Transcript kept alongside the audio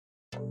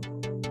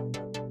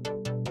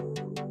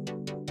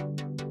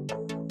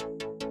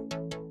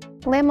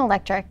Lamb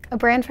Electric, a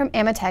brand from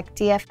AMETEK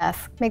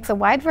DFS, makes a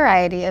wide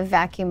variety of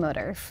vacuum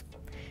motors.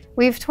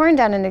 We've torn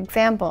down an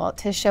example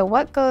to show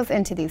what goes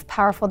into these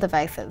powerful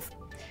devices.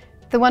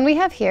 The one we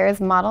have here is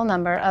model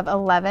number of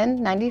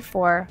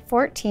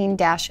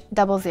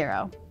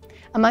 119414-00.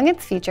 Among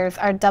its features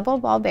are double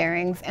ball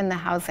bearings in the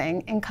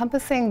housing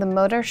encompassing the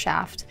motor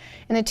shaft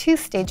and a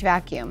two-stage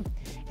vacuum.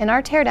 In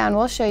our teardown,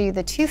 we'll show you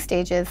the two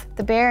stages,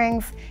 the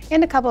bearings,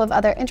 and a couple of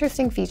other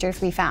interesting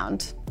features we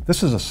found.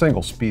 This is a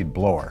single-speed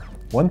blower.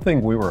 One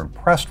thing we were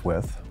impressed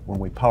with when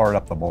we powered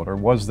up the motor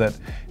was that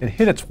it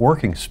hit its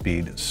working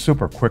speed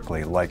super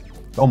quickly, like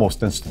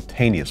almost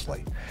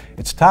instantaneously.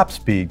 Its top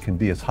speed can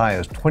be as high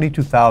as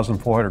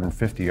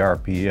 22,450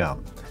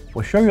 RPM.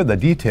 We'll show you the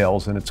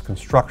details in its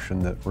construction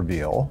that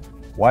reveal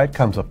why it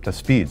comes up to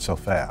speed so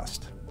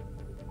fast.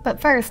 But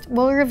first,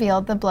 we'll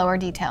reveal the blower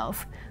details.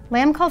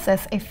 Lamb calls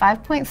this a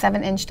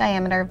 5.7-inch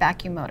diameter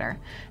vacuum motor.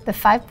 The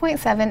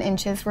 5.7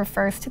 inches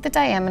refers to the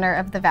diameter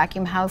of the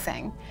vacuum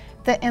housing.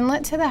 The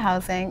inlet to the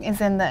housing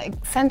is in the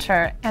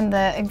center and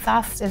the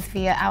exhaust is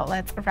via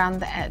outlets around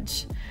the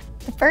edge.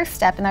 The first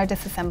step in our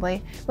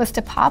disassembly was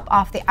to pop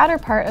off the outer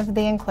part of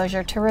the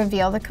enclosure to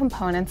reveal the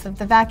components of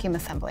the vacuum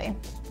assembly.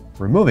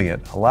 Removing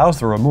it allows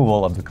the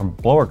removal of the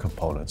blower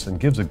components and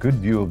gives a good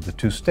view of the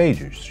two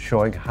stages,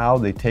 showing how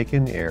they take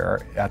in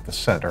air at the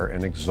center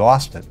and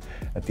exhaust it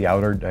at the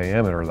outer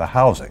diameter of the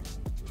housing.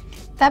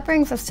 That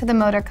brings us to the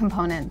motor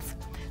components.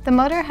 The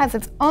motor has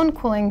its own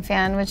cooling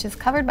fan, which is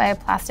covered by a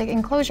plastic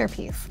enclosure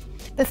piece.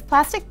 This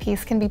plastic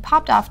piece can be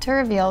popped off to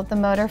reveal the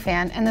motor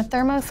fan and the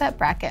thermoset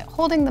bracket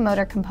holding the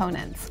motor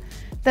components.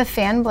 The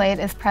fan blade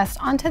is pressed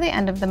onto the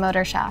end of the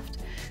motor shaft.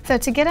 So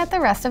to get at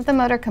the rest of the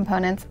motor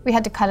components, we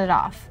had to cut it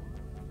off.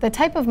 The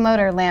type of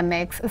motor Lamb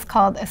makes is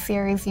called a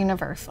series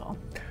universal.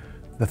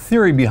 The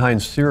theory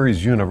behind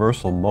series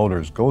universal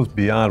motors goes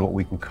beyond what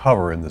we can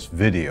cover in this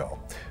video.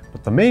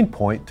 But the main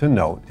point to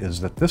note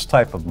is that this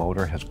type of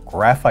motor has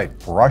graphite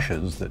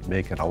brushes that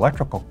make an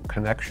electrical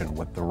connection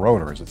with the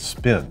rotor as it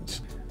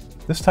spins.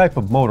 This type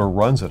of motor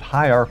runs at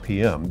high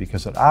RPM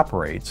because it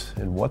operates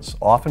in what's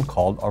often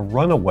called a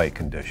runaway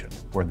condition,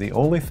 where the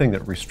only thing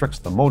that restricts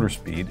the motor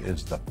speed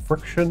is the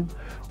friction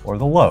or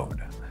the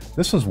load.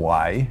 This is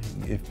why,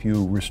 if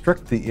you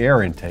restrict the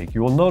air intake,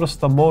 you will notice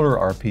the motor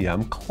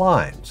RPM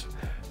climbs.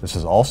 This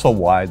is also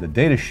why the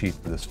datasheet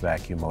for this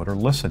vacuum motor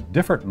lists a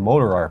different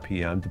motor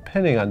RPM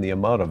depending on the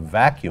amount of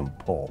vacuum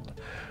pulled,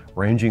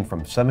 ranging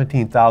from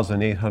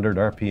 17,800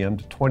 RPM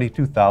to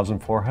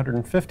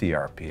 22,450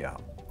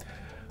 RPM.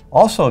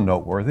 Also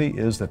noteworthy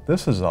is that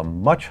this is a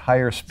much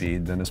higher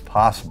speed than is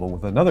possible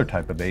with another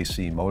type of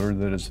AC motor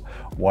that is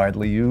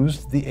widely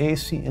used, the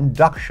AC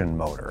induction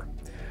motor.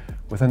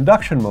 With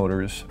induction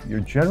motors,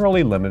 you're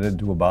generally limited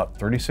to about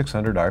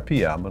 3,600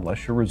 RPM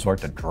unless you resort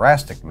to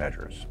drastic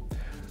measures.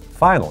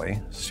 Finally,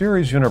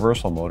 series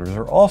universal motors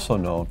are also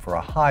known for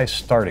a high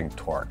starting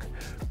torque,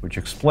 which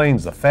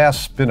explains the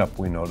fast spin-up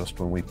we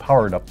noticed when we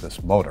powered up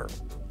this motor.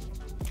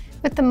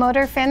 With the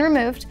motor fan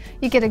removed,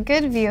 you get a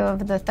good view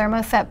of the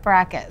thermoset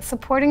bracket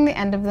supporting the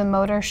end of the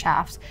motor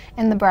shaft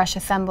and the brush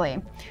assembly.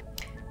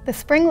 The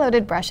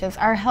spring-loaded brushes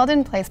are held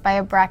in place by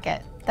a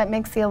bracket that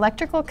makes the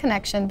electrical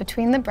connection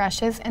between the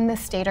brushes and the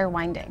stator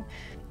winding.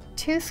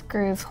 Two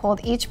screws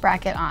hold each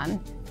bracket on.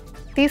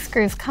 These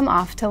screws come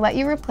off to let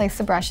you replace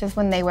the brushes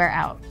when they wear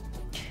out.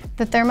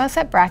 The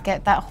thermoset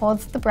bracket that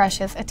holds the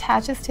brushes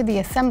attaches to the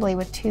assembly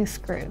with two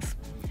screws.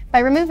 By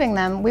removing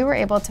them, we were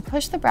able to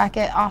push the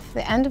bracket off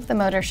the end of the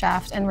motor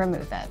shaft and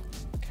remove it.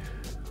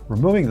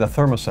 Removing the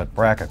thermoset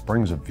bracket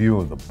brings a view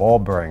of the ball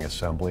bearing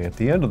assembly at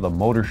the end of the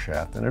motor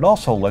shaft, and it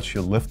also lets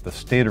you lift the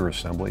stator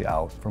assembly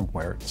out from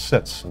where it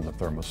sits in the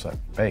thermoset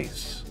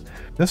base.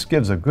 This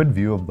gives a good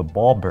view of the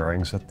ball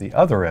bearings at the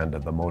other end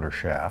of the motor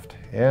shaft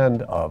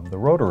and of the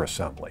rotor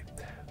assembly.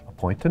 A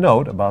point to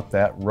note about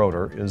that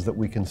rotor is that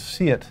we can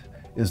see it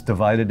is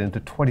divided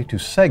into 22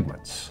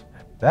 segments.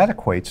 That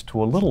equates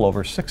to a little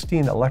over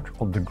 16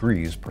 electrical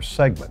degrees per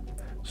segment.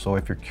 So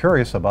if you're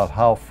curious about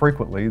how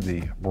frequently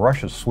the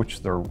brushes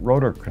switch their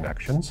rotor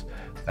connections,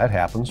 that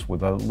happens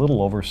with a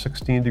little over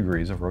 16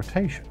 degrees of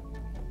rotation.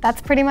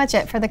 That's pretty much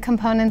it for the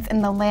components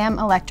in the Lamb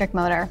electric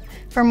motor.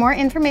 For more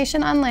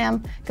information on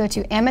Lamb, go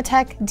to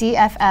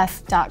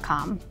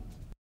AMETEKDFS.com.